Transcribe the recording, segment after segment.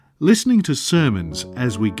Listening to sermons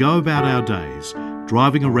as we go about our days,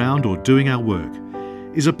 driving around or doing our work,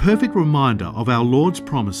 is a perfect reminder of our Lord's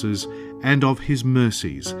promises and of His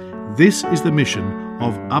mercies. This is the mission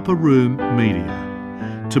of Upper Room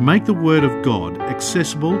Media, to make the Word of God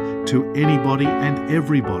accessible to anybody and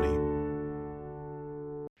everybody.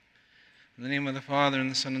 In the name of the Father,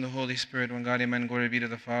 and the Son, and the Holy Spirit, one God, amen. Glory be to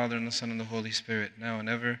the Father, and the Son, and the Holy Spirit, now and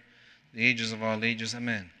ever, the ages of all ages,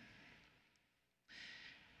 amen.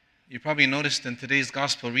 You probably noticed in today's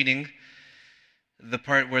Gospel reading the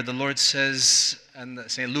part where the Lord says, and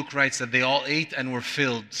St. Luke writes, that they all ate and were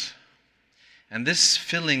filled. And this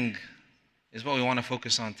filling is what we want to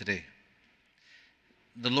focus on today.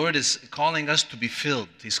 The Lord is calling us to be filled.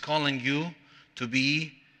 He's calling you to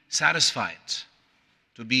be satisfied,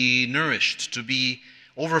 to be nourished, to be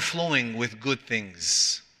overflowing with good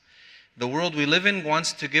things. The world we live in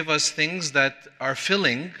wants to give us things that are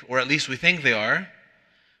filling, or at least we think they are,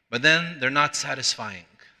 but then they're not satisfying.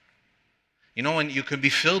 You know, when you could be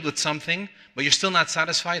filled with something, but you're still not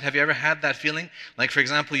satisfied. Have you ever had that feeling? Like, for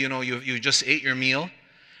example, you just ate your meal,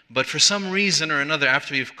 but for some reason or another,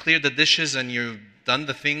 after you've cleared the dishes and you've done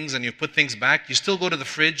the things and you put things back, you still go to the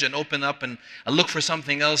fridge and open up and look for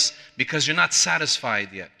something else because you're not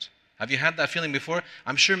satisfied yet. Have you had that feeling before?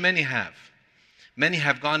 I'm sure many have. Many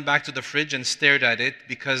have gone back to the fridge and stared at it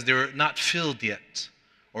because they're not filled yet,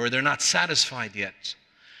 or they're not satisfied yet.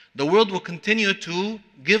 The world will continue to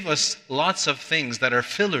give us lots of things that are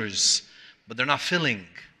fillers, but they're not filling.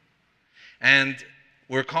 And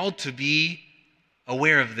we're called to be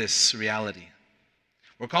aware of this reality.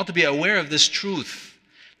 We're called to be aware of this truth,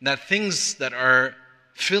 that things that are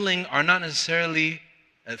filling are not necessarily,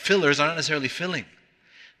 fillers are not necessarily filling.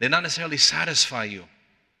 They not necessarily satisfy you.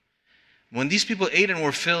 When these people ate and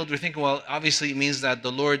were filled, we're thinking, well, obviously it means that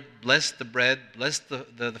the Lord blessed the bread, blessed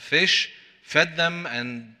the fish, fed them,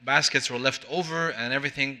 and baskets were left over, and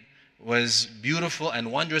everything was beautiful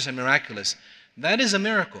and wondrous and miraculous. That is a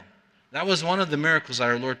miracle. That was one of the miracles that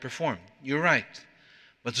our Lord performed. You're right.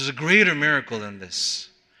 But there's a greater miracle than this.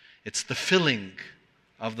 It's the filling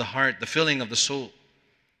of the heart, the filling of the soul.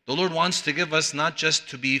 The Lord wants to give us not just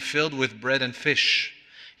to be filled with bread and fish.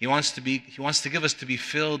 He wants to give us to be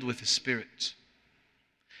filled with His Spirit.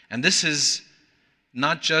 And this is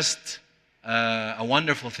not just a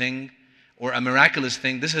wonderful thing or a miraculous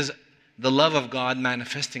thing. This is the love of God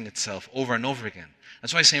manifesting itself over and over again.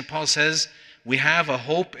 That's why St. Paul says we have a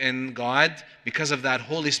hope in God because of that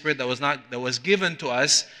Holy Spirit that was given to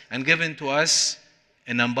us, and given to us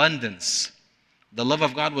in abundance. The love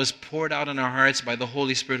of God was poured out in our hearts by the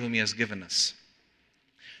Holy Spirit whom He has given us.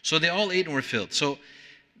 So they all ate and were filled. So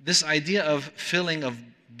this idea of filling of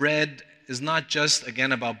bread is not just,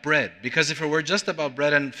 again, about bread. Because if it were just about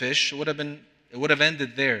bread and fish, it would have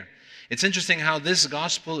ended there. It's interesting how this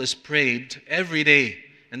gospel is prayed every day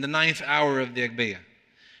in the 9th hour of the Agbeya.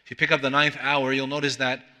 If you pick up the 9th hour, you'll notice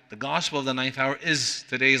that the gospel of the 9th hour is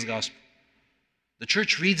today's gospel. The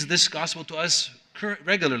church reads this gospel to us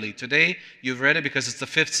regularly. Today, you've read it because it's the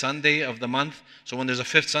 5th Sunday of the month. So when there's a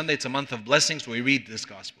 5th Sunday, it's a month of blessings, so we read this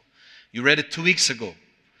gospel. You read it 2 weeks ago,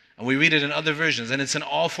 and we read it in other versions, and it's in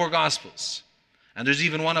all 4 gospels. And there's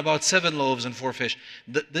even one about 7 loaves and 4 fish.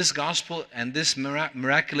 This gospel and this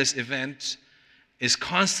miraculous event is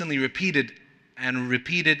constantly repeated and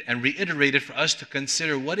reiterated for us to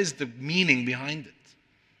consider what is the meaning behind it.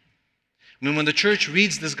 I mean, when the church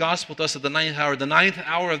reads this gospel to us at the 9th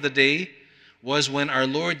hour of the day was when our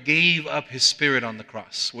Lord gave up His Spirit on the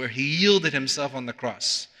cross, where He yielded Himself on the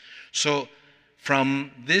cross. So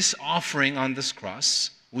from this offering on this cross,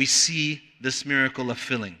 we see this miracle of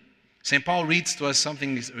filling. St. Paul writes to us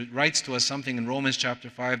something in Romans chapter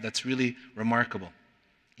 5 that's really remarkable.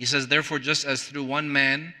 He says, therefore, just as through one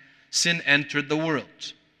man sin entered the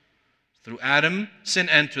world, through Adam sin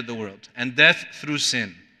entered the world, and death through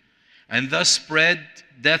sin. And thus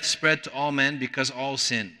death spread to all men because all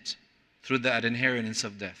sinned, through that inheritance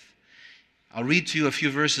of death. I'll read to you a few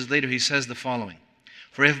verses later. He says the following.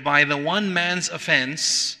 For if by the one man's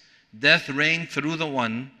offense death reigned through the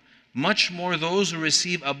one, much more those who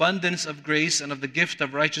receive abundance of grace and of the gift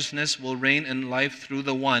of righteousness will reign in life through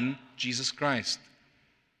the one, Jesus Christ.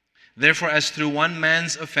 Therefore, as through one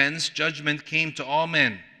man's offense judgment came to all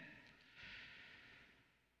men,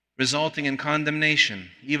 resulting in condemnation,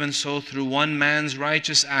 even so through one man's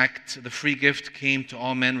righteous act the free gift came to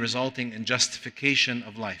all men, resulting in justification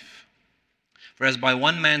of life. For as by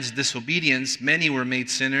one man's disobedience many were made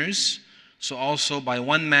sinners, so also by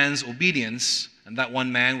one man's obedience, and that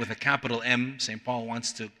one man with a capital M, St. Paul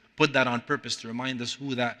wants to put that on purpose to remind us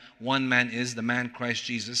who that one man is, the man Christ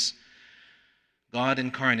Jesus, God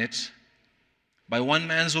incarnate. By one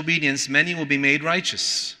man's obedience, many will be made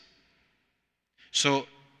righteous. So,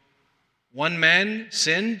 one man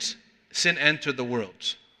sinned, sin entered the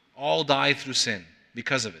world. All die through sin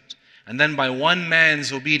because of it. And then by one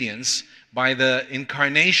man's obedience, by the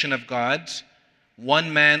incarnation of God,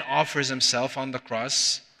 one man offers himself on the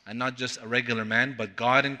cross, and not just a regular man, but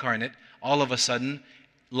God incarnate. All of a sudden,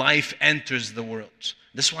 life enters the world.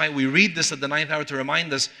 This is why we read this at the 9th hour to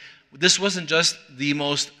remind us, this wasn't just the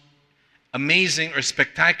most amazing or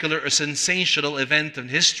spectacular or sensational event in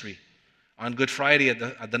history on Good Friday at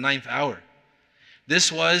the 9th hour.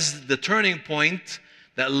 This was the turning point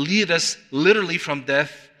that led us literally from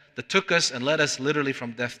death, that took us and led us literally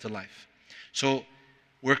from death to life. So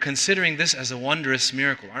we're considering this as a wondrous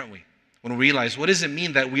miracle, aren't we? When we realize, what does it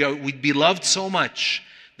mean that we'd be loved so much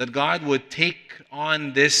that God would take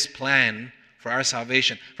on this plan for our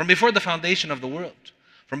salvation from before the foundation of the world,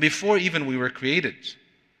 from before even we were created.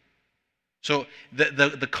 So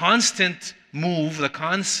the constant move, the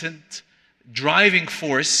constant driving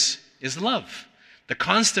force is love. The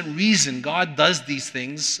constant reason God does these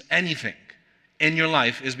things, anything in your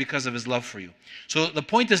life, is because of His love for you. So the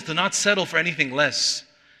point is to not settle for anything less.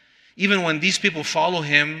 Even when these people follow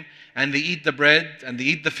Him and they eat the bread and they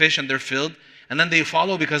eat the fish and they're filled, and then they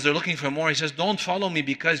follow because they're looking for more. He says, don't follow me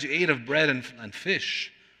because you ate of bread and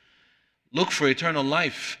fish. Look for eternal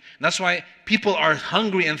life. And that's why people are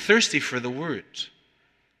hungry and thirsty for the Word.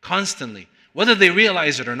 Constantly. Whether they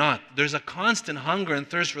realize it or not, there's a constant hunger and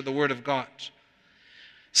thirst for the Word of God.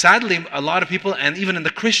 Sadly, a lot of people, and even in the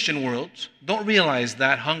Christian world, don't realize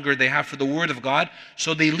that hunger they have for the Word of God,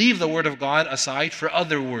 so they leave the Word of God aside for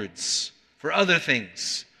other words, for other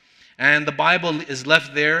things. And the Bible is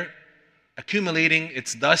left there, accumulating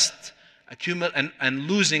its dust, and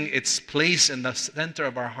losing its place in the center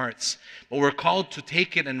of our hearts. But we're called to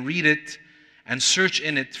take it and read it and search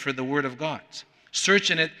in it for the Word of God. Search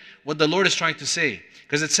in it what the Lord is trying to say.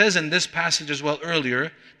 Because it says in this passage as well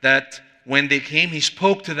earlier that when they came, He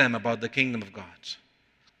spoke to them about the kingdom of God.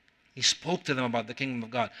 He spoke to them about the kingdom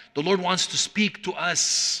of God. The Lord wants to speak to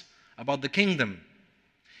us about the kingdom.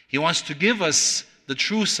 He wants to give us the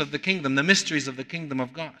truths of the kingdom, the mysteries of the kingdom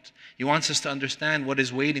of God. He wants us to understand what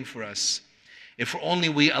is waiting for us. If only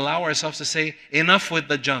we allow ourselves to say, enough with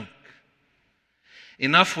the junk.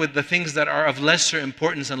 Enough with the things that are of lesser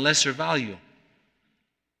importance and lesser value.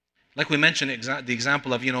 Like we mentioned, the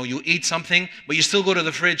example of, you eat something, but you still go to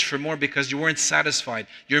the fridge for more because you weren't satisfied.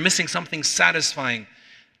 You're missing something satisfying.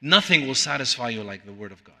 Nothing will satisfy you like the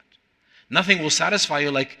Word of God. Nothing will satisfy you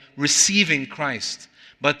like receiving Christ.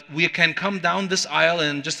 But we can come down this aisle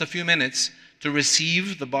in just a few minutes to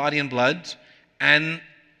receive the body and blood and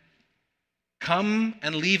come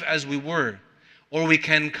and leave as we were. Or we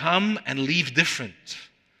can come and leave different.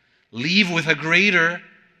 Leave with a greater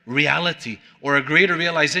reality or a greater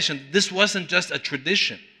realization. This wasn't just a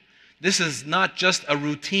tradition. This is not just a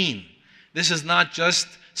routine. This is not just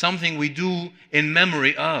something we do in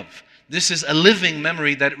memory of. This is a living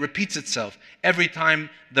memory that repeats itself every time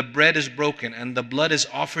the bread is broken and the blood is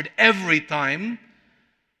offered. Every time,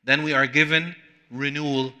 then we are given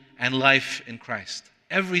renewal and life in Christ.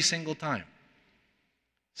 Every single time.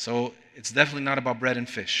 So it's definitely not about bread and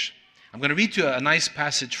fish. I'm going to read you a nice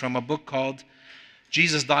passage from a book called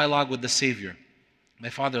Jesus' Dialogue with the Savior by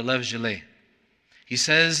Father Lev Gillet. He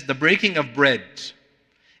says, the breaking of bread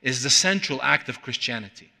is the central act of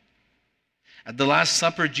Christianity. At the Last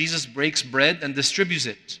Supper, Jesus breaks bread and distributes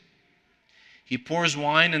it. He pours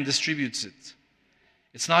wine and distributes it.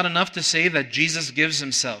 It's not enough to say that Jesus gives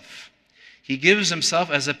Himself. He gives Himself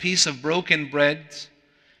as a piece of broken bread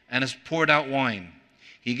and has poured out wine.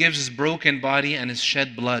 He gives His broken body and His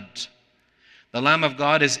shed blood. The Lamb of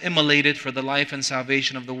God is immolated for the life and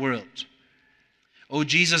salvation of the world. O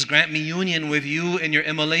Jesus, grant me union with You in Your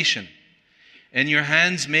immolation. In Your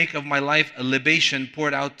hands make of my life a libation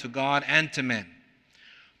poured out to God and to men.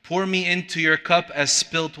 Pour me into Your cup as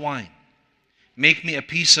spilt wine. Make me a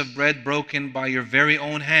piece of bread broken by Your very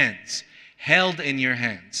own hands, held in Your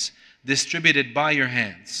hands, distributed by Your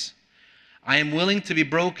hands. I am willing to be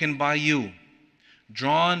broken by You.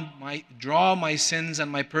 Draw my sins and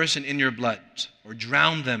my person in Your blood, or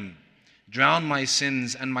drown them. Drown my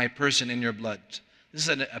sins and my person in Your blood. This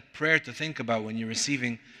is a prayer to think about when you're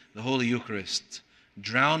receiving the Holy Eucharist.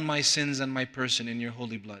 Drown my sins and my person in Your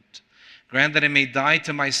holy blood. Grant that I may die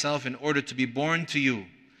to myself in order to be born to You,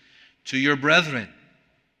 to Your brethren.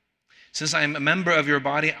 Since I am a member of Your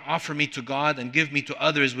body, offer me to God and give me to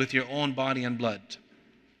others with Your own body and blood.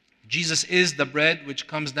 Jesus is the bread which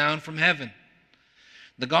comes down from heaven.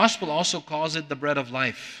 The Gospel also calls it the bread of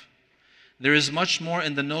life. There is much more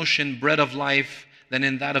in the notion bread of life than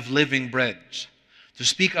in that of living bread. To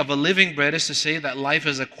speak of a living bread is to say that life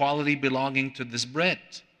is a quality belonging to this bread.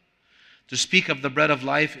 To speak of the bread of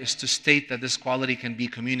life is to state that this quality can be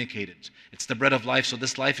communicated. It's the bread of life, so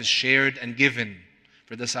this life is shared and given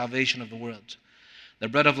for the salvation of the world. The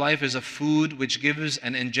bread of life is a food which gives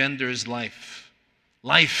and engenders life.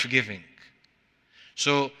 Life-giving.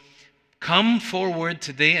 So come forward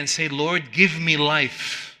today and say, Lord, give me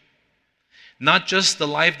life. Not just the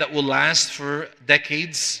life that will last for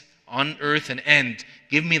decades on earth and end.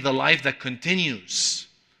 Give me the life that continues,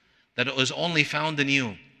 that is only found in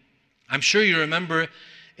you. I'm sure you remember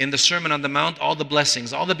in the Sermon on the Mount all the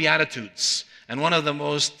blessings, all the Beatitudes. And one of the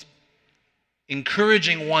most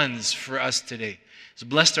encouraging ones for us today is,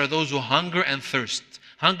 blessed are those who hunger and thirst.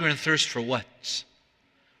 Hunger and thirst for what?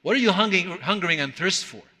 What are you hungering and thirst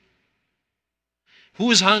for? Who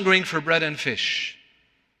is hungering for bread and fish?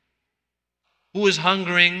 Who is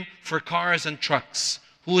hungering for cars and trucks?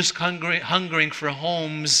 Who is hungering for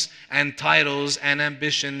homes and titles and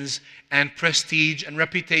ambitions and prestige and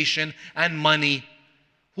reputation and money?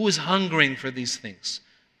 Who is hungering for these things?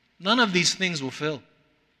 None of these things will fill.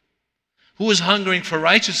 Who is hungering for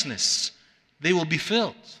righteousness? They will be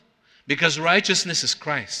filled. Because righteousness is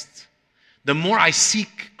Christ. The more I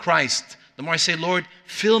seek Christ, the more I say, Lord,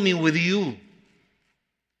 fill me with you.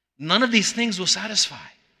 None of these things will satisfy.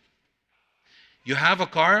 You have a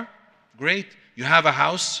car? Great. You have a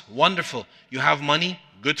house? Wonderful. You have money?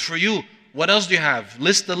 Good for you. What else do you have?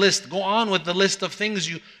 List the list. Go on with the list of things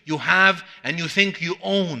you have and you think you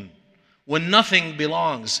own, when nothing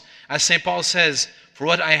belongs. As St. Paul says, for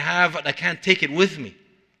what I have, I can't take it with me.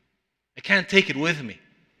 I can't take it with me.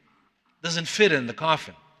 It doesn't fit in the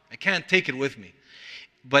coffin. I can't take it with me.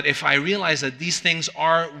 But if I realize that these things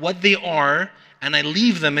are what they are, and I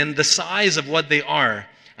leave them in the size of what they are,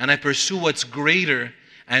 and I pursue what's greater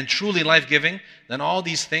and truly life-giving, then all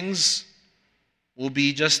these things will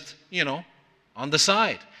be just, on the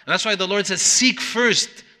side. And that's why the Lord says, seek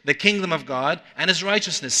first the kingdom of God and His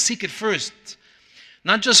righteousness. Seek it first.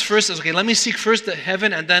 Not just first as, okay, let me seek first the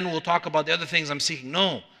heaven and then we'll talk about the other things I'm seeking.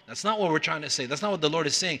 No, that's not what we're trying to say. That's not what the Lord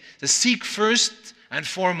is saying. To seek first and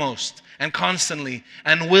foremost and constantly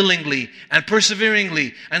and willingly and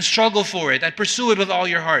perseveringly and struggle for it and pursue it with all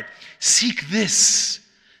your heart. Seek this.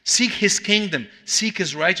 Seek His kingdom. Seek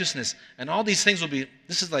His righteousness. And all these things will be,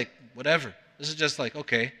 this is like whatever. This is just like,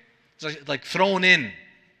 okay. It's like thrown in.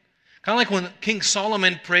 Kind of like when King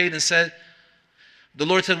Solomon prayed and said, the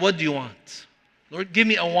Lord said, what do you want? Lord, give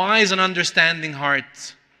me a wise and understanding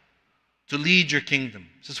heart to lead your kingdom.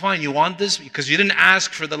 So it's fine, you want this because you didn't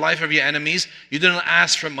ask for the life of your enemies. You didn't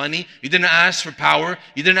ask for money. You didn't ask for power.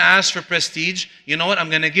 You didn't ask for prestige. You know what? I'm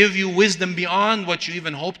going to give you wisdom beyond what you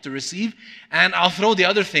even hope to receive. And I'll throw the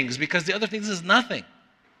other things because the other things is nothing.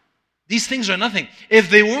 These things are nothing. If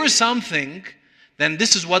they were something, then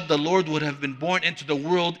this is what the Lord would have been born into the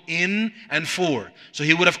world in and for. So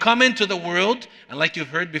He would have come into the world, and like you've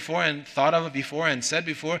heard before and thought of it before and said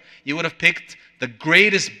before, He would have picked the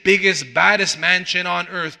greatest, biggest, baddest mansion on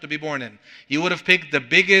earth to be born in. He would have picked the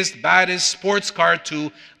biggest, baddest sports car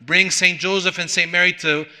to bring St. Joseph and St. Mary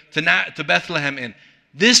to Bethlehem in.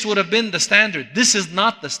 This would have been the standard. This is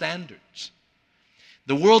not the standard.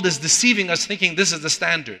 The world is deceiving us thinking this is the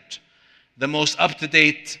standard. The most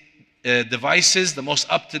up-to-date devices, the most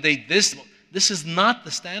up-to-date this. This is not the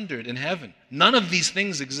standard in heaven. None of these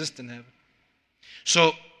things exist in heaven.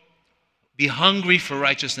 So, be hungry for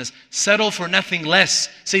righteousness. Settle for nothing less.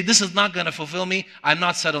 Say, this is not going to fulfill me. I'm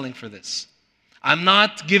not settling for this. I'm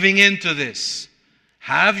not giving in to this.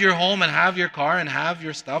 Have your home and have your car and have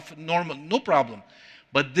your stuff. Normal, no problem.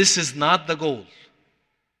 But this is not the goal.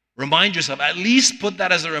 Remind yourself. At least put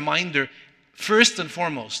that as a reminder first and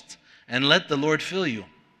foremost. And let the Lord fill you.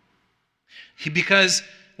 Because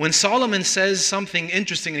when Solomon says something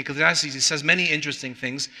interesting in Ecclesiastes, he says many interesting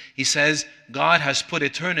things. He says, God has put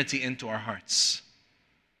eternity into our hearts.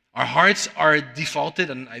 Our hearts are defaulted,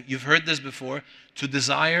 and you've heard this before, to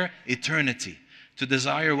desire eternity. To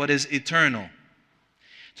desire what is eternal.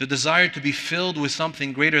 To desire to be filled with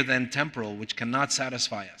something greater than temporal, which cannot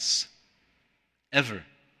satisfy us. Ever.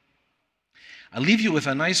 I'll leave you with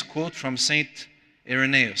a nice quote from Saint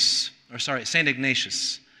Ignatius.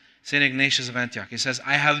 St. Ignatius of Antioch. He says,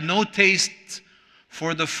 I have no taste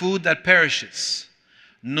for the food that perishes,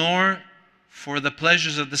 nor for the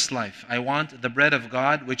pleasures of this life. I want the bread of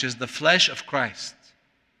God, which is the flesh of Christ.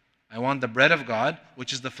 I want the bread of God,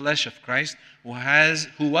 which is the flesh of Christ,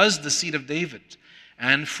 who was the seed of David.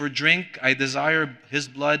 And for drink, I desire His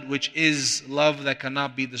blood, which is love that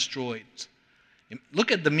cannot be destroyed.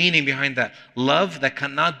 Look at the meaning behind that. Love that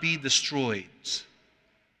cannot be destroyed.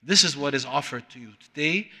 This is what is offered to you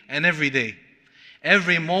today and every day.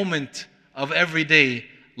 Every moment of every day,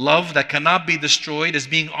 love that cannot be destroyed is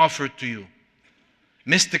being offered to you.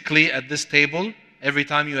 Mystically at this table, every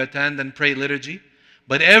time you attend and pray liturgy,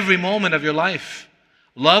 but every moment of your life,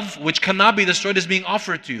 love which cannot be destroyed is being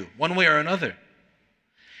offered to you, one way or another.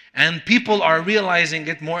 And people are realizing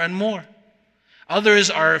it more and more. Others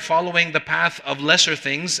are following the path of lesser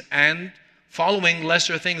things and following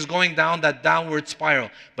lesser things, going down that downward spiral.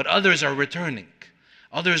 But others are returning.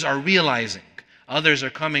 Others are realizing. Others are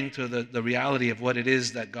coming to the reality of what it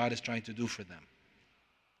is that God is trying to do for them.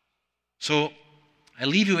 So I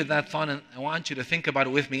leave you with that thought, and I want you to think about it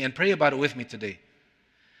with me and pray about it with me today.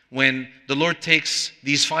 When the Lord takes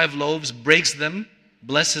these 5 loaves, breaks them,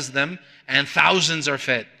 blesses them, and thousands are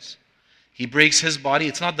fed. He breaks His body.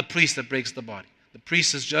 It's not the priest that breaks the body. The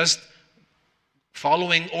priest is just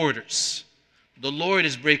following orders. The Lord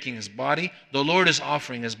is breaking His body. The Lord is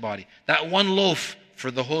offering His body. That one loaf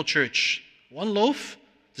for the whole church. One loaf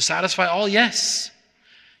to satisfy all? Yes.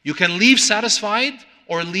 You can leave satisfied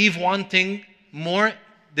or leave wanting more,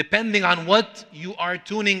 depending on what you are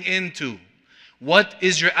tuning into. What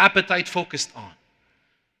is your appetite focused on?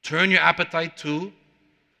 Turn your appetite to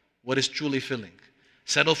what is truly filling.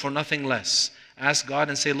 Settle for nothing less. Ask God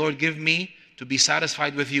and say, Lord, give me to be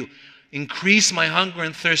satisfied with you. Increase my hunger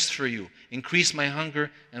and thirst for you. Increase my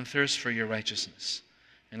hunger and thirst for your righteousness.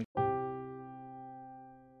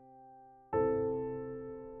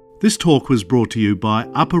 This talk was brought to you by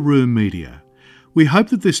Upper Room Media. We hope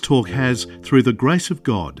that this talk has, through the grace of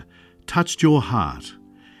God, touched your heart,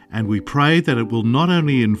 and we pray that it will not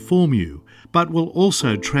only inform you, but will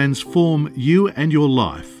also transform you and your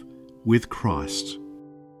life with Christ.